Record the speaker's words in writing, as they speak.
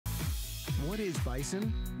What is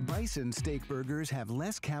Bison? Bison steak burgers have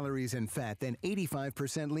less calories and fat than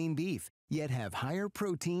 85% lean beef, yet have higher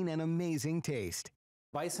protein and amazing taste.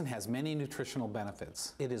 Bison has many nutritional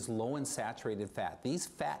benefits. It is low in saturated fat. These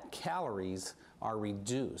fat calories are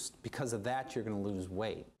reduced. Because of that, you're going to lose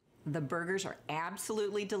weight. The burgers are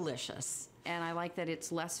absolutely delicious. And I like that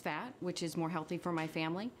it's less fat, which is more healthy for my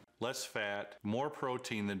family. Less fat, more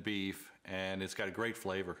protein than beef, and it's got a great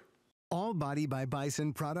flavor. All Body by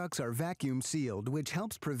Bison products are vacuum sealed, which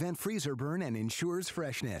helps prevent freezer burn and ensures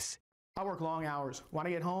freshness. I work long hours. When I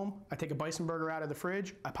get home, I take a Bison burger out of the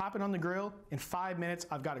fridge, I pop it on the grill. In 5 minutes,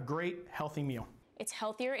 I've got a great, healthy meal. It's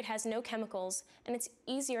healthier, it has no chemicals, and it's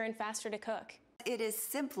easier and faster to cook. It is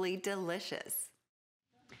simply delicious.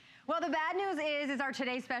 Well, the bad news is our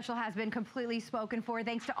today's special has been completely spoken for.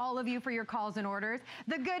 Thanks to all of you for your calls and orders.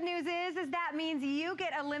 The good news is that means you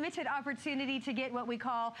get a limited opportunity to get what we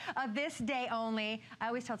call a this day only. I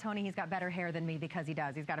always tell Tony he's got better hair than me because he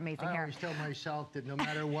does. He's got amazing hair. I always tell myself that no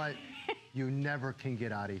matter what, you never can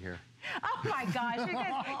get out of here. Oh my gosh,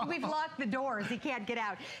 because we've locked the doors. He can't get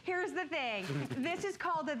out. Here's the thing. This is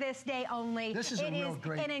called the This Day Only. This is It is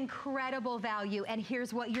an incredible value, and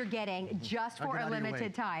here's what you're getting just for a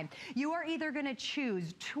limited time. You are either going to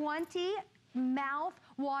choose 20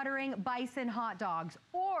 mouth-watering Bison hot dogs,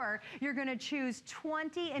 or you're gonna choose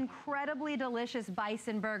 20 incredibly delicious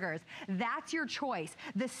Bison burgers. That's your choice.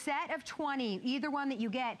 The set of 20, either one that you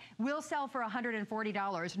get, will sell for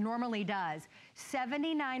 $140, normally does.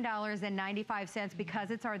 $79.95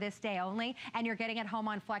 because it's our this day only, and you're getting it home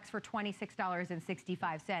on Flex for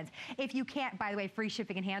 $26.65. If you can't, by the way, free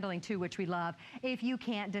shipping and handling too, which we love. If you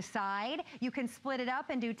can't decide, you can split it up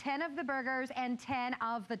and do 10 of the burgers and 10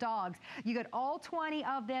 of the dogs. You get all 20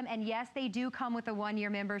 of them, and yes, they do come with a 1-year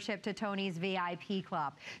membership to Tony's VIP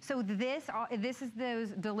Club. So this is those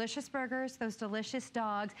delicious burgers, those delicious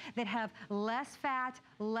dogs that have less fat,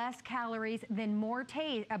 less calories, but more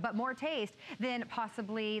taste than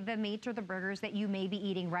possibly the meat or the burgers that you may be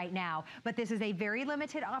eating right now. But this is a very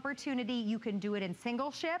limited opportunity. You can do it in single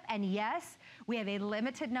ship, and yes, we have a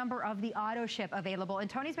limited number of the auto ship available. And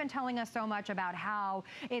Tony's been telling us so much about how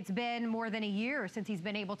it's been more than a year since he's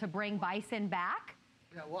been able to bring Bison back.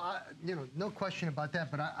 Yeah, well, no question about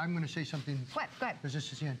that, but I'm going to say something. What? Go ahead. Because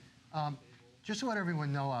this is the end. Just to let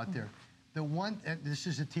everyone know out there, this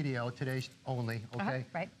is a TDO, today's only, okay?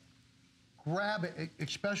 Right. Grab it,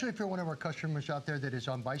 especially if you're one of our customers out there that is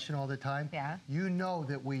on Bison all the time. Yeah. You know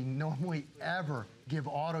that we normally ever give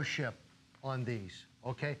auto ship on these,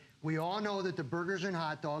 okay? We all know that the burgers and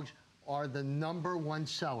hot dogs are the #1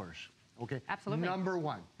 sellers, okay? Absolutely.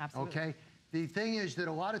 #1, absolutely. Okay? The thing is that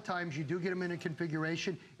a lot of times you do get them in a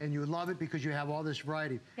configuration and you love it because you have all this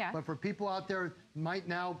variety. Yeah. But for people out there, might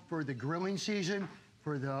now for the grilling season,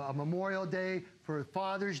 for the Memorial Day, for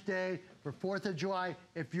Father's Day, for 4th of July,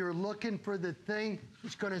 if you're looking for the thing,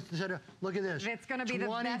 it's going to, look at this. It's going to be the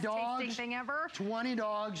best tasting thing ever. 20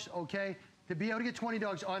 dogs, okay? To be able to get 20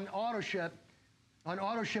 dogs on auto ship on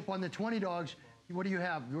the 20 dogs, what do you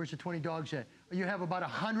have? Where's the 20 dogs at? You have about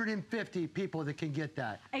 150 people that can get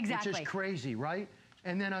that. Exactly. Which is crazy, right?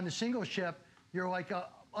 And then on the single ship, you're like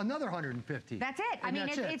another 150. That's it. I mean,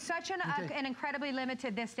 it's such an incredibly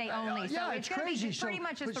limited this day only. So yeah, it's crazy. Be pretty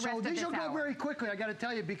much just the rest so of this these will hour. go very quickly, I got to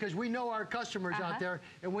tell you, because we know our customers out there,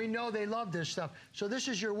 and we know they love this stuff. So this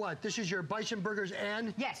is your what? This is your Bison burgers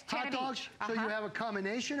and hot dogs? So you have a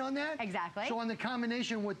combination on that? Exactly. So on the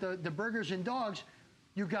combination with the burgers and dogs,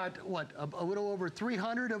 you got, what, a little over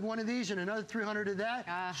 300 of one of these and another 300 of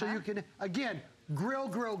that. So you can, again, grill,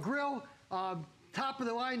 top of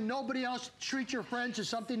the line, nobody else. Treat your friends to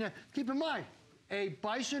something to keep in mind. A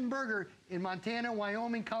Bison burger in Montana,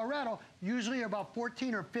 Wyoming, Colorado, usually about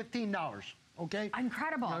 $14 or $15, okay?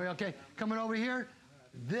 Incredible. Okay, coming over here,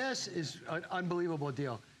 this is an unbelievable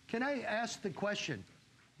deal. Can I ask the question?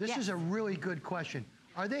 This is a really good question.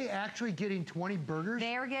 Are they actually getting 20 burgers?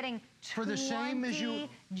 They are getting 20 for the same as you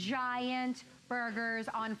giant burgers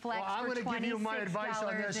on Flex I'm for going to give you my advice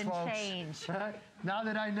on this, folks. Change. Now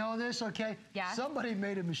that I know this, okay? Yeah. Somebody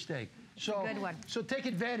made a mistake. So, a good one. So take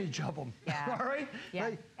advantage of them. Yeah. All right? Yeah.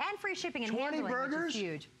 Right? And free shipping and handling, 20 burgers which is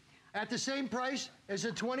huge. At the same price as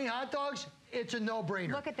the 20 hot dogs, it's a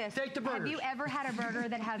no-brainer. Look at this. Take the burgers. Have you ever had a burger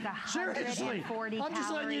that has 140 calories? I'm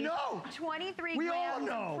just letting you know. 23 grams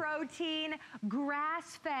of protein,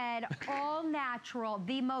 grass-fed, all-natural,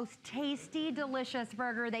 the most tasty, delicious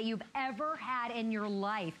burger that you've ever had in your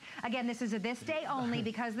life. Again, this is a this day only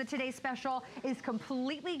because the Today Special is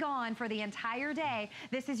completely gone for the entire day.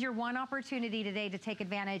 This is your one opportunity today to take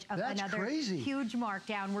advantage of another huge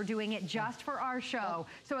markdown. We're doing it just for our show.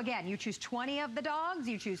 So again, you choose 20 of the dogs,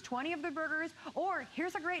 you choose 20 of the burgers, burgers, or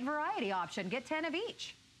here's a great variety option. Get 10 of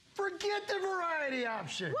each. Forget the variety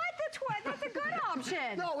option. What? That's a good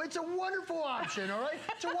option. No, it's a wonderful option, all right?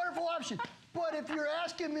 It's a wonderful option. But if you're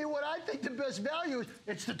asking me what I think the best value is,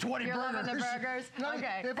 it's the 20 You're burgers. loving the burgers?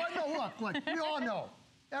 Okay. If I know, look, we all know.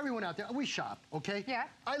 Everyone out there, we shop, okay? Yeah.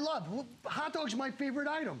 Hot dog's my favorite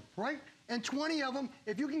item, right? And 20 of them,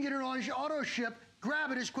 if you can get it on auto ship,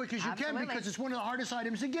 grab it as quick as you can because it's one of the hardest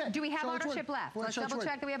items to get. Do we have auto ship left? Let's double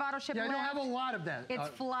check that we have auto ship left. Yeah, I don't have a lot of that. It's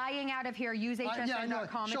flying out of here. Use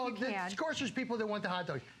hsn.com if you can. Of course, there's people that want the hot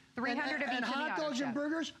dogs. 300 of each and in the hot auto dogs ship. and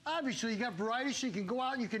burgers, obviously, you got variety, so you can go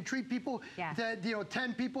out and you can treat people, that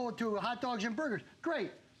 10 people to hot dogs and burgers.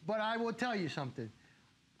 Great. But I will tell you something.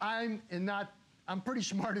 I'm pretty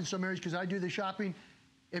smart in some areas because I do the shopping.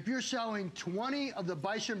 If you're selling 20 of the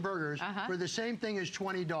Bison burgers for the same thing as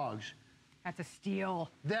 20 dogs, that's a steal.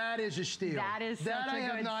 That is a steal. That is such that a I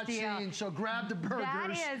have good not steal. seen. So grab the burgers. That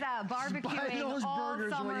is barbecuing all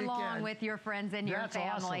summer long with your friends and your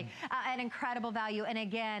family. Awesome. An incredible value. And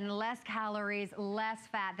again, less calories, less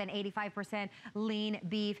fat than 85% lean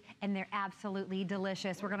beef, and they're absolutely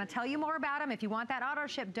delicious. We're going to tell you more about them. If you want that auto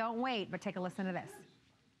ship, don't wait, but take a listen to this.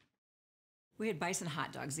 We had Bison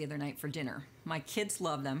hot dogs the other night for dinner. My kids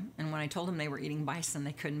love them, and when I told them they were eating Bison,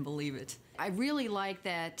 they couldn't believe it. I really like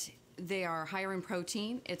that they are higher in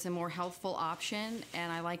protein. It's a more healthful option,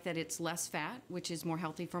 and I like that it's less fat, which is more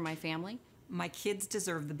healthy for my family. My kids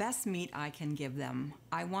deserve the best meat I can give them.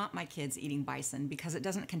 I want my kids eating Bison because it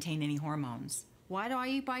doesn't contain any hormones. Why do I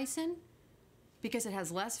eat Bison? Because it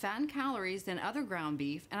has less fat and calories than other ground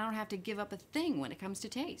beef, and I don't have to give up a thing when it comes to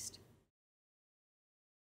taste.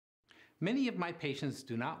 Many of my patients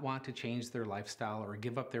do not want to change their lifestyle or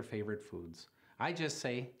give up their favorite foods. I just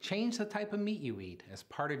say, change the type of meat you eat as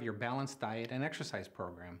part of your balanced diet and exercise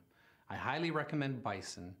program. I highly recommend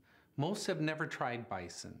Bison. Most have never tried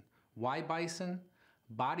Bison. Why Bison?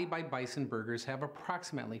 Body by Bison burgers have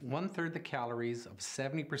approximately 1/3 the calories of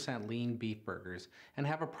 70% lean beef burgers and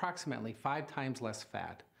have approximately 5 times less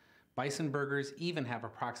fat. Bison burgers even have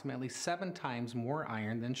approximately 7 times more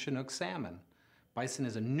iron than Chinook salmon. Bison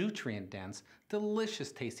is a nutrient-dense,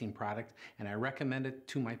 delicious tasting product, and I recommend it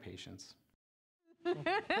to my patients.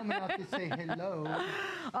 Coming out to say hello.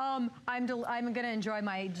 I'm going to enjoy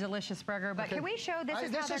my delicious burger, but can we show this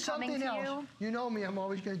is how they're coming to you? You know me, I'm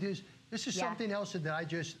always going to do this. This is something else that I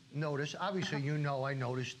just noticed. Obviously, you know I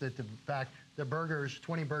noticed that the burgers,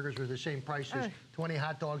 20 burgers were the same price as 20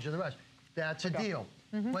 hot dogs and the rest. That's a deal.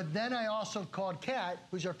 But then I also called Kat,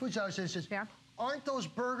 who's our food stylist, and says, aren't those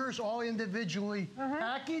burgers all individually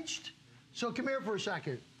packaged? So come here for a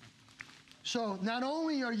second. So not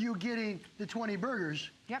only are you getting the 20 burgers,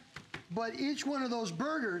 but each one of those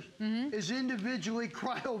burgers is individually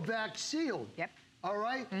cryovac sealed. All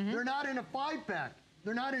right? They're not in a 5-pack.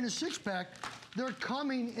 They're not in a 6-pack. They're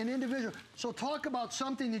coming in individual. So talk about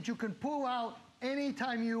something that you can pull out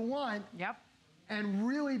anytime you want and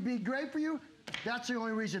really be great for you. That's the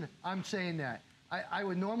only reason I'm saying that. I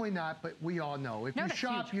would normally not, but we all know. If you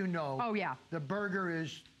shop, you know. Oh, yeah. The burger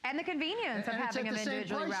is... And the convenience of having them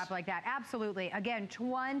individually wrapped like that. Absolutely. Again,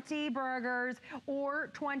 20 burgers or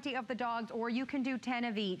 20 of the dogs, or you can do 10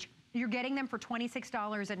 of each. You're getting them for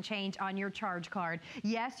 $26 and change on your charge card.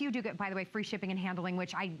 Yes, you do get, by the way, free shipping and handling,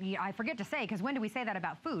 which I forget to say, because when do we say that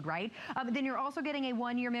about food, right? But then you're also getting a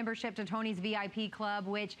 1-year membership to Tony's VIP Club,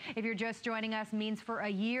 which, if you're just joining us, means for a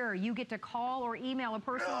year you get to call or email a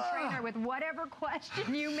personal trainer with whatever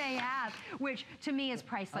question you may have, which to me is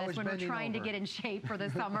priceless when we're trying to get in shape for the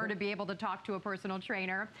summer to be able to talk to a personal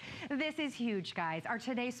trainer. This is huge, guys. Our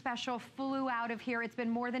today's special flew out of here. It's been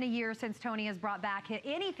more than a year since Tony has brought back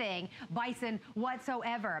anything Bison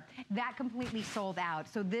whatsoever. That completely sold out.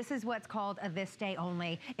 So this is what's called a this day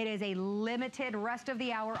only. It is a limited rest of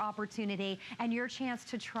the hour opportunity and your chance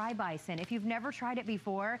to try Bison. If you've never tried it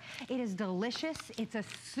before, it is delicious. It's a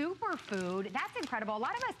superfood. That's incredible. A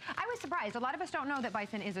lot of us, I was surprised, a lot of us don't know that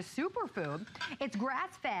Bison is a superfood. It's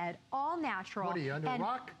grass-fed, all natural. What are you, under a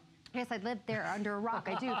rock? Yes, I lived there under a rock.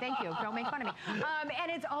 I do. Thank you. Don't make fun of me. And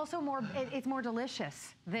it's also more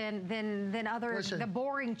delicious than other the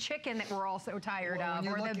boring chicken that we're all so tired of,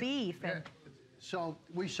 or the beef. So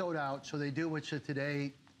we sold out. So they do what's a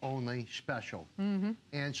today only special.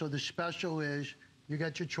 And so the special is you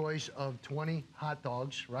get your choice of 20 hot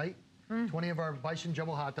dogs, right? 20 of our Bison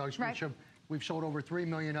jumbo hot dogs, which we've sold over 3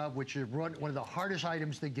 million of, which is one of the hardest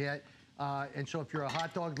items to get. And so if you're a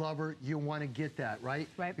hot dog lover, you want to get that, right?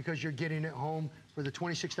 Right. Because you're getting it home for the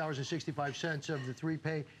 $26.65 of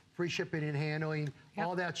the free shipping and handling,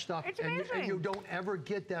 all that stuff. It's and amazing. you don't ever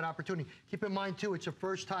get that opportunity. Keep in mind, too, it's the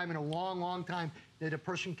first time in a long, long time that a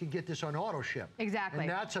person can get this on auto ship. Exactly. And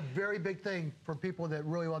that's a very big thing for people that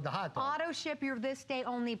really love the hot dog. Auto ship your this day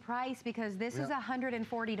only price because this is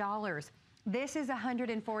 $140. This is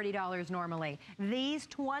 $140 normally. These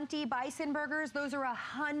 20 Bison burgers, those are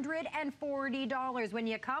 $140. When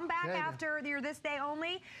you come back after your this day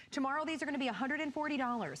only, tomorrow these are going to be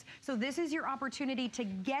 $140. So this is your opportunity to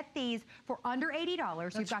get these for under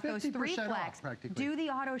 $80. You've got those 3 flex. Do the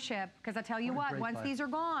auto ship, because I tell you what, once these are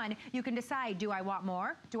gone, you can decide, do I want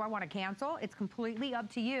more? Do I want to cancel? It's completely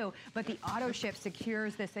up to you, but the auto ship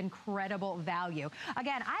secures this incredible value.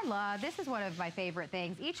 Again, this is one of my favorite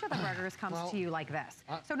things. Each of the burgers comes to you like this.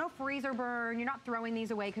 So no freezer burn. You're not throwing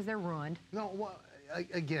these away because they're ruined. No, well,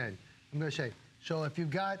 again, I'm going to say, so if you've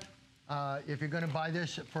got, if you're going to buy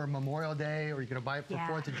this for Memorial Day, or you're going to buy it for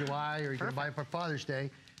 4th of July, or you're going to buy it for Father's Day,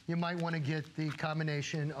 you might want to get the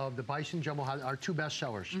combination of the Bison Jumbo Hot, our 2 best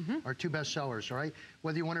sellers, our 2 best sellers, all right?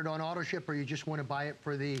 Whether you want it on auto ship or you just want to buy it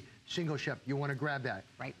for the single ship, you want to grab that.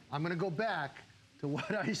 Right. I'm going to go back to what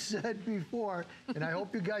I said before, and I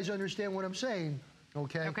hope you guys understand what I'm saying,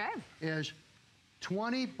 okay? Okay. Is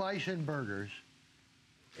 20 Bison burgers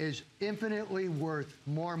is infinitely worth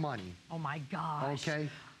more money. Oh my gosh. Okay,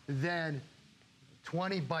 than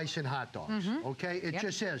 20 Bison hot dogs. Okay, it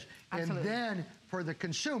just is. Absolutely. And then for the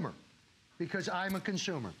consumer, because I'm a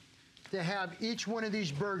consumer, to have each one of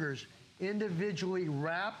these burgers individually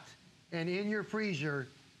wrapped and in your freezer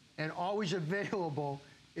and always available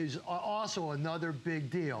is also another big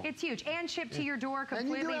deal. It's huge. And shipped to your door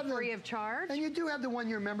completely free of charge. And you do have the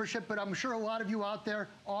one-year membership, but I'm sure a lot of you out there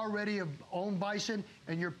already have owned Bison,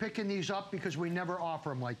 and you're picking these up because we never offer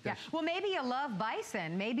them like this. Yeah. Well, maybe you love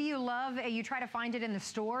Bison. Maybe you try to find it in the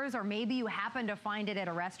stores, or maybe you happen to find it at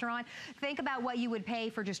a restaurant. Think about what you would pay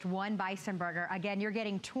for just 1 Bison burger. Again, you're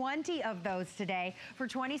getting 20 of those today for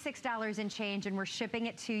 $26 and change, and we're shipping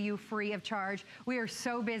it to you free of charge. We are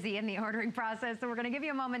so busy in the ordering process, so we're going to give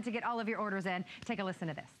you a moment to get all of your orders in. Take a listen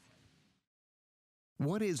to this.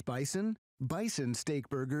 What is Bison? Bison steak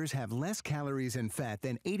burgers have less calories and fat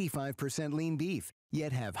than 85% lean beef,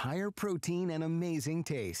 yet have higher protein and amazing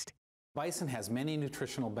taste. Bison has many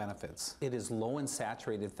nutritional benefits. It is low in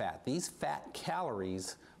saturated fat. These fat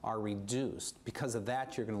calories are reduced. Because of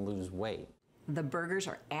that, you're going to lose weight. The burgers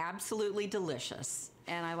are absolutely delicious.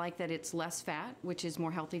 And I like that it's less fat, which is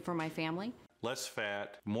more healthy for my family. Less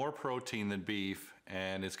fat, more protein than beef,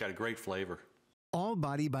 and it's got a great flavor. All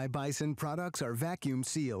Body by Bison products are vacuum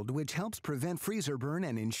sealed, which helps prevent freezer burn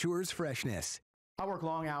and ensures freshness. I work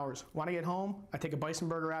long hours. When I get home, I take a Bison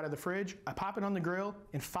burger out of the fridge, I pop it on the grill.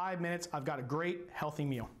 In 5 minutes, I've got a great, healthy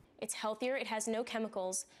meal. It's healthier, it has no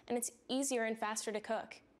chemicals, and it's easier and faster to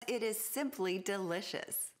cook. It is simply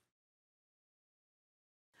delicious.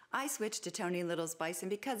 I switched to Tony Little's Bison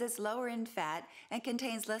because it's lower in fat and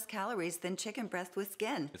contains less calories than chicken breast with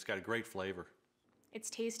skin. It's got a great flavor. It's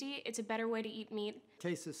tasty, it's a better way to eat meat.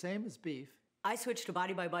 Tastes the same as beef. I switched to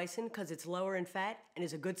Body by Bison because it's lower in fat and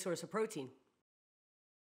is a good source of protein.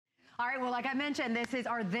 All right, well, like I mentioned, this is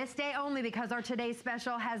our this day only because our today's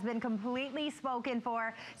special has been completely spoken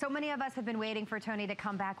for. So many of us have been waiting for Tony to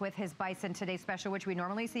come back with his Bison Today special, which we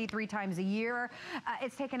normally see 3 times a year.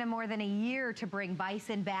 It's taken him more than a year to bring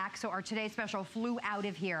Bison back, so our today's special flew out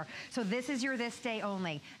of here. So this is your this day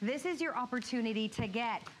only. This is your opportunity to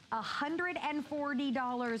get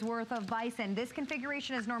 $140 worth of Bison. This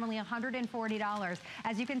configuration is normally $140.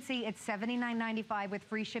 As you can see, it's $79.95 with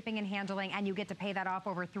free shipping and handling, and you get to pay that off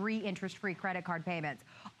over 3 interest-free credit card payments.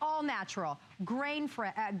 All natural,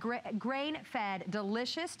 grain-fed,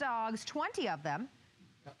 delicious dogs, 20 of them.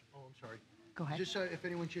 Oh, I'm sorry. Go ahead. Just if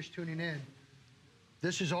anyone's just tuning in,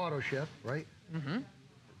 this is auto ship, right?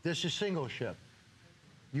 This is single ship.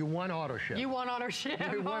 You want auto ship. You want auto ship.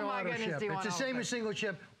 You want oh my auto goodness, ship. It's the same as single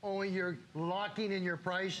ship, only you're locking in your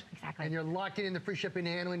price. Exactly. And you're locking in the free shipping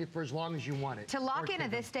and handling for as long as you want it. To lock in a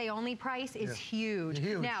this day only price is huge.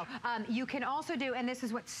 Now, you can also do, and this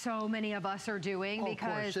is what so many of us are doing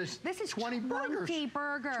because this is 20 burgers.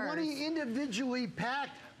 20 individually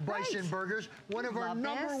packed Bison burgers, one of our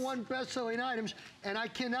 #1 best-selling items, and I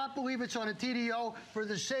cannot believe it's on a TDO for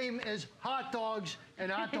the same as hot dogs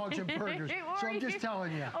and hot dogs and burgers. So I'm just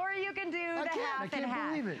telling you. Or you can do the half and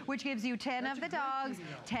half, which gives you 10 of the dogs,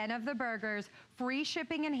 10 of the burgers, free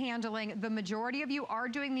shipping and handling. The majority of you are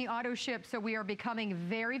doing the auto ship, so we are becoming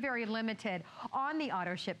very, very limited on the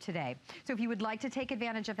auto ship today. So if you would like to take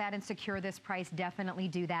advantage of that and secure this price, definitely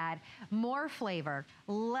do that. More flavor,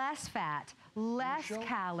 less fat, less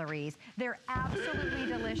calories. They're absolutely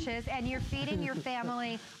delicious, and you're feeding your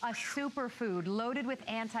family a superfood loaded with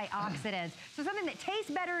antioxidants. So something that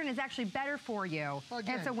tastes better and is actually better for you.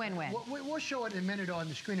 Again, it's a win-win. We'll show it in a minute on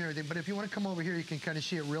the screen and everything, but if you want to come over here, you can kind of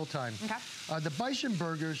see it real time. Okay. The Bison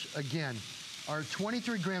burgers, again, are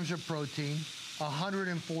 23 grams of protein,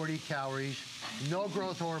 140 calories, no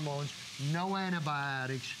growth hormones, no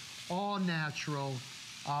antibiotics, all natural,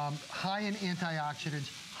 high in antioxidants,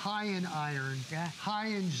 high in iron, high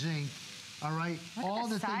in zinc, all right? Look all at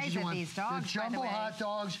the size things you of want. these dogs, the jumbo by the way. hot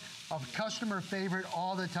dogs, a customer favorite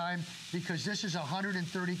all the time because this is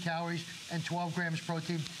 130 calories and 12 grams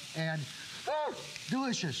protein and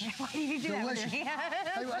delicious. Why do you do delicious. that with your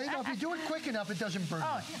hand? You know, if you do it quick enough, it doesn't burn.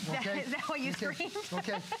 Oh, Okay? is that what you screamed?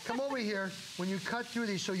 Okay, come over here when you cut through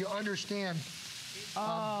these so you understand.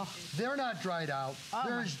 They're not dried out.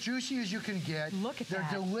 They're as juicy as you can get. Look at They're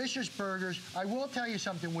that. delicious burgers. I will tell you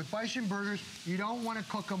something. With Bison burgers, you don't want to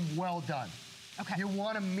cook them well done. Okay. You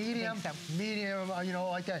want them medium, you know,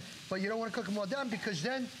 like that. But you don't want to cook them well done because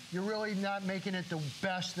then you're really not making it the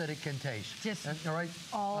best that it can taste. Just all right?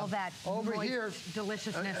 all that over moist here,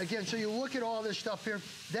 deliciousness. Again, so you look at all this stuff here.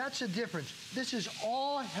 That's the difference. This is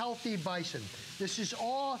all healthy bison. This is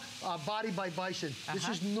all Body by Bison. This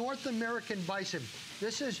is North American bison.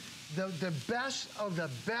 This is the best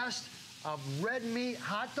of red meat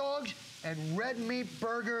hot dogs and red meat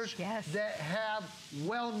burgers that have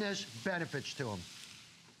wellness benefits to them.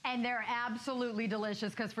 And they're absolutely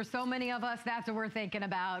delicious because for so many of us, that's what we're thinking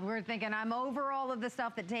about. We're thinking, I'm over all of the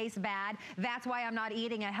stuff that tastes bad. That's why I'm not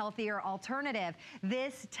eating a healthier alternative.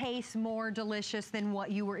 This tastes more delicious than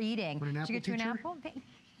what you were eating. Want an apple, Did you get you an teacher? apple?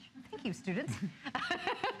 Thank you, students.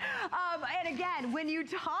 And again, when you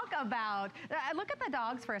talk about, look at the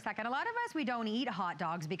dogs for a second. A lot of us, we don't eat hot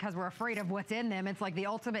dogs because we're afraid of what's in them. It's like the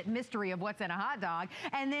ultimate mystery of what's in a hot dog.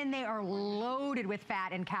 And then they are loaded with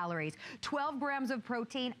fat and calories. 12 grams of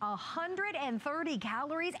protein, 130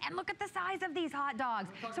 calories. And look at the size of these hot dogs.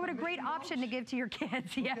 So what a great option to give to your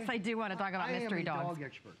kids. Yes, I do want to talk about mystery dogs. I am a dog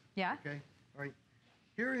expert. Yeah? Okay, all right.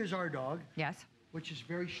 Here is our dog. Yes. Which is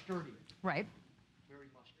very sturdy. Right. Very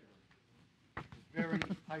muscular. Very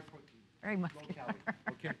high protein. Very muscular.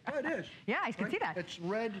 Okay. Oh, it is. Yeah, I can see that. It's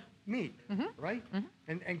red meat, right?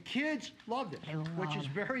 And kids love this, which is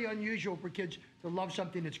very unusual for kids to love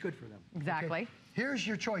something that's good for them. Exactly. Okay? Here's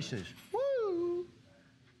your choices. Woo!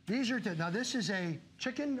 These are, now this is a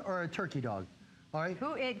chicken or a turkey dog, all right?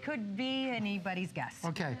 It could be anybody's guess.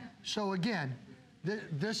 Okay, so again,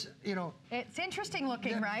 this, you know. It's interesting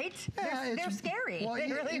looking, right? Yeah, they're scary. Well,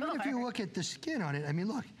 they really even are. if you look at the skin on it, I mean,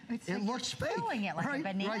 look, it looks fake. It like right, a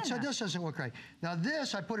banana. right, so this doesn't look right. Now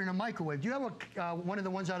this, I put in a microwave. Do you have one of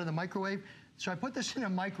the ones out of the microwave? So I put this in a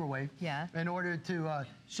microwave in order to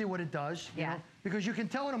see what it does. You know? Because you can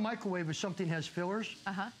tell in a microwave if something has fillers.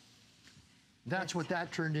 That's what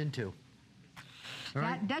that turned into.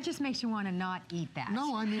 That just makes you want to not eat that.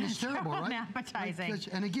 No, I mean, it's terrible, right? Appetizing.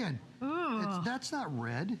 And again, that's not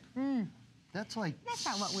red. That's like That's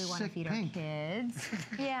not what we want to feed pink. our kids.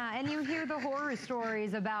 Yeah, and you hear the horror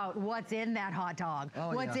stories about what's in that hot dog,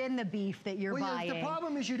 what's in the beef that you're buying. The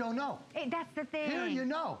problem is you don't know. That's the thing. Here you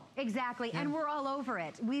know. Exactly, and we're all over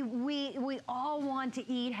it. We all want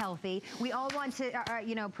to eat healthy. We all want to,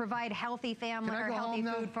 you know, provide healthy family or healthy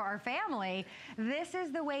food for our family. This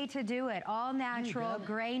is the way to do it. All natural,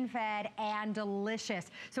 grain-fed, and delicious.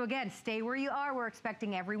 So again, stay where you are. We're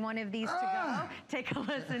expecting every one of these to go. Take a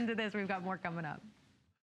listen to this. We've got more coming up.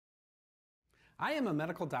 I am a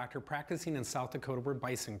medical doctor practicing in South Dakota where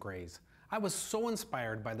bison graze. I was so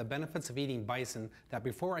inspired by the benefits of eating bison that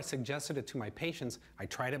before I suggested it to my patients, I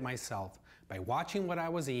tried it myself. By watching what I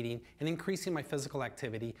was eating and increasing my physical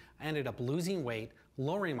activity, I ended up losing weight,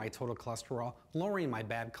 lowering my total cholesterol, lowering my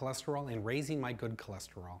bad cholesterol, and raising my good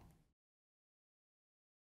cholesterol.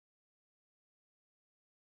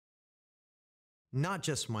 Not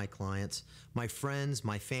just my clients, my friends,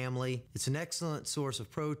 my family. It's an excellent source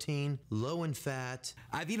of protein, low in fat.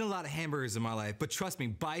 I've eaten a lot of hamburgers in my life, but trust me,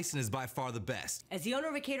 Bison is by far the best. As the owner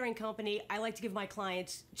of a catering company, I like to give my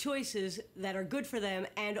clients choices that are good for them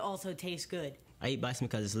and also taste good. I eat Bison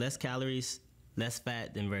because it's less calories, less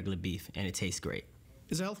fat than regular beef, and it tastes great.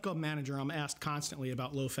 As a health club manager, I'm asked constantly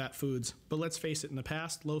about low-fat foods. But let's face it, in the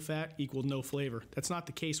past, low-fat equaled no flavor. That's not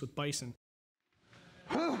the case with Bison.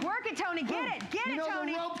 Work it, Tony. Get it. Get it,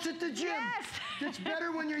 Tony. You know the ropes at the gym. Yes. It's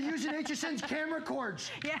better when you're using HSN's camera cords.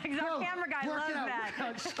 Yeah, because our camera guy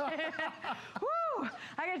loves that. Woo!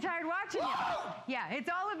 I get tired watching you. Yeah, it's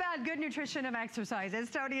all about good nutrition and exercise, as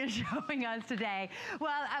Tony is showing us today.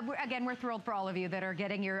 Well, again, we're thrilled for all of you that are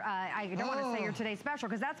getting your, I don't want to say your Today Special,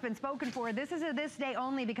 because that's been spoken for. This is a this day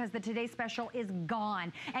only, because the Today Special is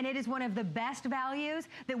gone. And it is one of the best values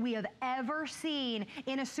that we have ever seen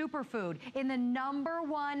in a superfood, in the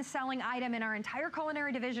 #1 selling item in our entire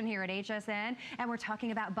culinary division here at HSN. And we're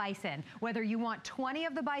talking about Bison. Whether you want 20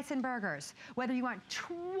 of the Bison burgers, whether you want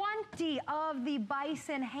 20 of the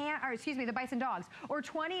Bison the Bison dogs, or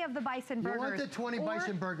 20 of the Bison burgers. You want the 20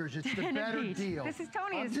 Bison burgers. It's the better deal. This is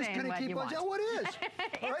Tony is saying what you want. Oh, it is.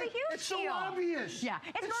 It's a huge It's so deal. obvious. Yeah,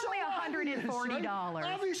 it's normally $140. Right?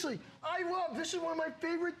 Obviously, this is one of my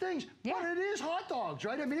favorite things. Yeah. But it is hot dogs,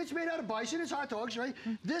 right? I mean, it's made out of bison. It's hot dogs, right?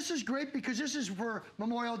 This is great because this is for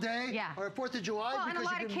Memorial Day or 4th of July. Well, because and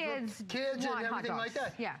a lot of kids and everything like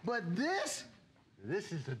that. Yeah. But this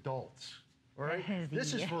is adults. Right?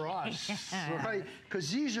 This is for us, right?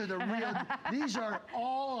 Because these are the real, these are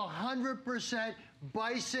all 100%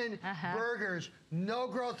 Bison burgers. No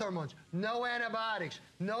growth hormones, no antibiotics,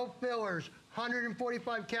 no fillers,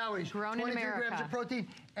 145 calories, 23 grams of protein.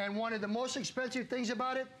 And one of the most expensive things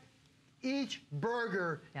about it, each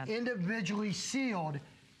burger individually sealed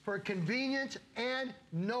for convenience and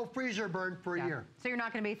no freezer burn for a year. So you're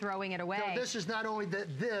not going to be throwing it away. So this is not only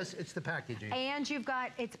it's the packaging. And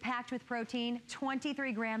it's packed with protein,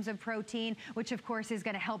 23 grams of protein, which of course is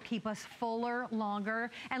going to help keep us fuller longer.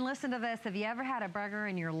 And listen to this, have you ever had a burger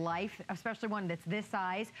in your life, especially one that's this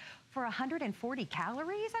size, for 140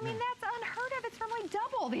 calories? I mean, that's unheard of. It's normally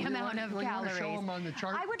double the amount of calories. You want to show them on the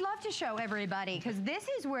chart? I would love to show everybody, because this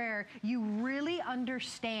is where you really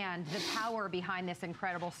understand the power behind this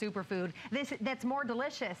incredible superfood. That's more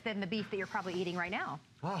delicious than the beef that you're probably eating right now.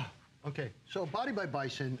 Okay. So Body by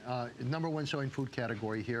Bison, #1 selling food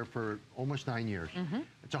category here for almost 9 years.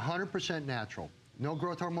 It's 100% natural. No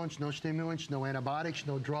growth hormones, no stimulants, no antibiotics,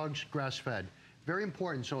 no drugs, grass-fed. Very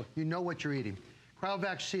important, so you know what you're eating.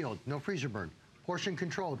 Cryovac sealed, no freezer burn. Portion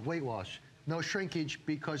controlled, weight loss. No shrinkage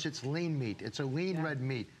because it's lean meat. It's a lean red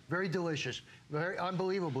meat. Very delicious. Very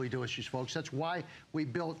unbelievably delicious, folks. That's why we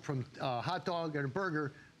built from a hot dog and a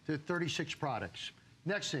burger to 36 products.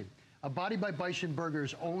 Next thing, a Body by Bison burger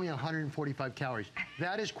is only 145 calories.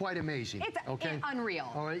 That is quite amazing. It's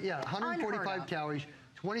unreal. All right, 145 calories.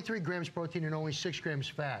 23 grams protein and only 6 grams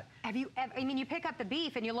fat. I mean, you pick up the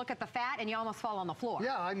beef and you look at the fat and you almost fall on the floor.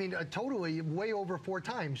 Yeah, I mean, totally, way over 4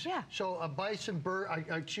 times. Yeah. So a a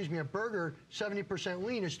burger, 70%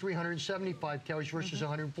 lean is 375 calories versus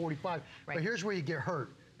 145. Right. But here's where you get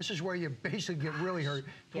hurt. This is where you basically get really hurt.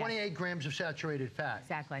 28 grams of saturated fat.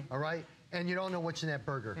 Exactly. All right? And you don't know what's in that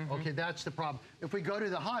burger. Okay, that's the problem. If we go to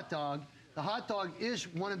the hot dog is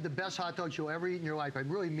one of the best hot dogs you'll ever eat in your life. I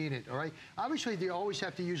really mean it, all right? Obviously, they always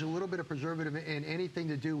have to use a little bit of preservative in anything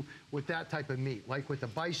to do with that type of meat, like with a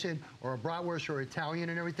bison or a bratwurst or Italian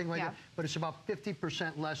and everything like that. But it's about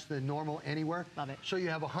 50% less than normal anywhere. Love it. So you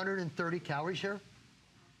have 130 calories here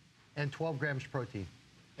and 12 grams protein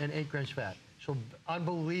and 8 grams fat. So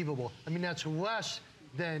unbelievable. I mean, that's less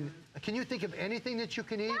than, can you think of anything that you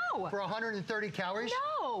can eat for 130 calories?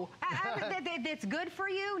 No. That's good for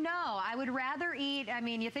you? No. I would rather eat, I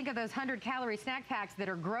mean, you think of those 100-calorie snack packs that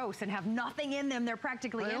are gross and have nothing in them. They're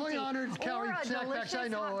practically empty. The only 100-calorie snack packs I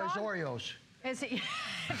know is Oreos.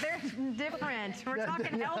 They're different. We're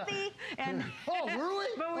talking healthy and. Oh, really?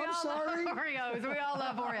 But we I'm all sorry. love Oreos. We all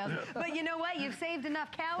love Oreos. But you know what? You've saved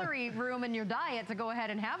enough calorie room in your diet to go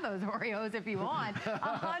ahead and have those Oreos if you want.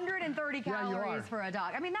 130 calories for a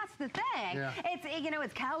dog. I mean, that's the thing. Yeah.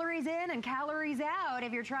 It's calories in and calories out.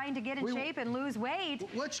 If you're trying to get in shape and lose weight,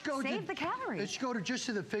 save the calories. Let's go just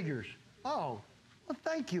to the figures. Oh, well,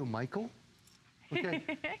 thank you, Michael. Okay.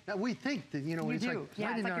 Now we think that, it's like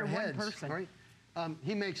right in our heads, right?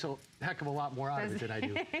 He makes a heck of a lot more out of it than I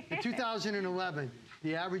do. In 2011,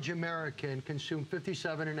 the average American consumed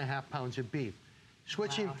 57.5 pounds of beef.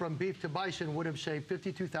 Switching from beef to bison would have saved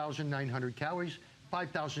 52,900 calories,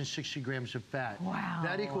 5,060 grams of fat. Wow.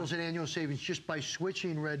 That equals an annual savings just by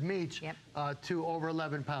switching red meats to over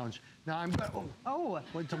 11 pounds. Now I'm that's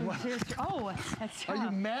Are you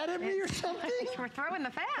mad at me or something? We're throwing the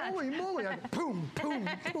fat. Holy moly, like boom, boom,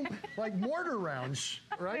 boom, like mortar rounds,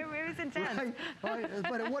 right? It was intense. Right.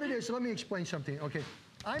 But what it is, let me explain something. Okay,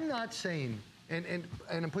 I'm not saying, and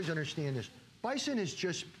please understand this, bison is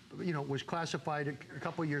just, was classified a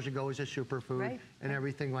couple years ago as a superfood and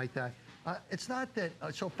everything like that. It's not that,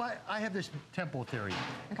 I have this temple theory.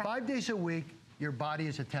 Okay. 5 days a week, your body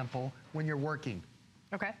is a temple when you're working.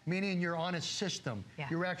 Okay. Meaning you're on a system. Yeah.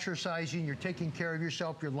 You're exercising, you're taking care of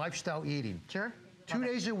yourself, you're lifestyle eating. Sure. 2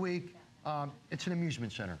 days a week, it's an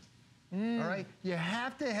amusement center. All right? You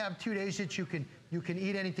have to have 2 days that you can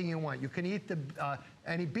eat anything you want. You can eat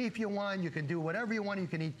any beef you want. You can do whatever you want. You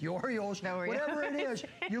can eat the Oreos. Whatever it is,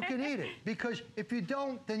 you can eat it. Because if you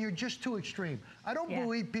don't, then you're just too extreme. I don't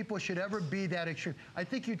believe people should ever be that extreme. I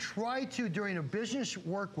think you try to, during a business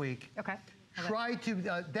work week, try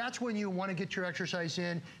to, that's when you want to get your exercise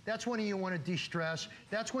in. That's when you want to de-stress.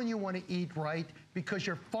 That's when you want to eat right because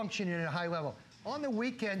you're functioning at a high level. On the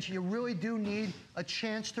weekends, you really do need a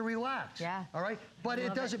chance to relax. Yeah. All right? But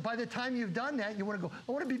it doesn't, by the time you've done that, you want to go,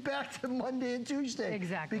 I want to be back to Monday and Tuesday.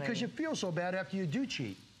 Exactly. Because you feel so bad after you do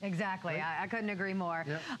cheat. Exactly. Right? I couldn't agree more.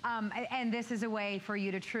 Yep. And this is a way for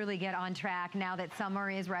you to truly get on track now that summer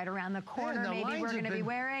is right around the corner. Maybe we're going to be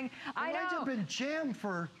wearing. The lines have been jammed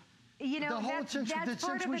for. You know, the whole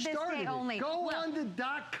since we started. Only. Go on to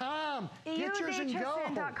 .com. Get yours and go.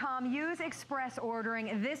 HSN.com. Use express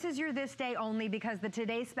ordering. This is your this day only because the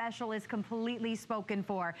today special is completely spoken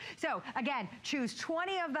for. So again, choose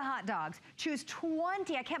 20 of the hot dogs. Choose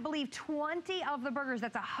 20. I can't believe 20 of the burgers.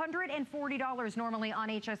 That's $140 normally on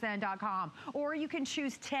HSN.com. Or you can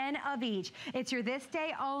choose 10 of each. It's your this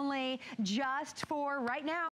day only, just for right now.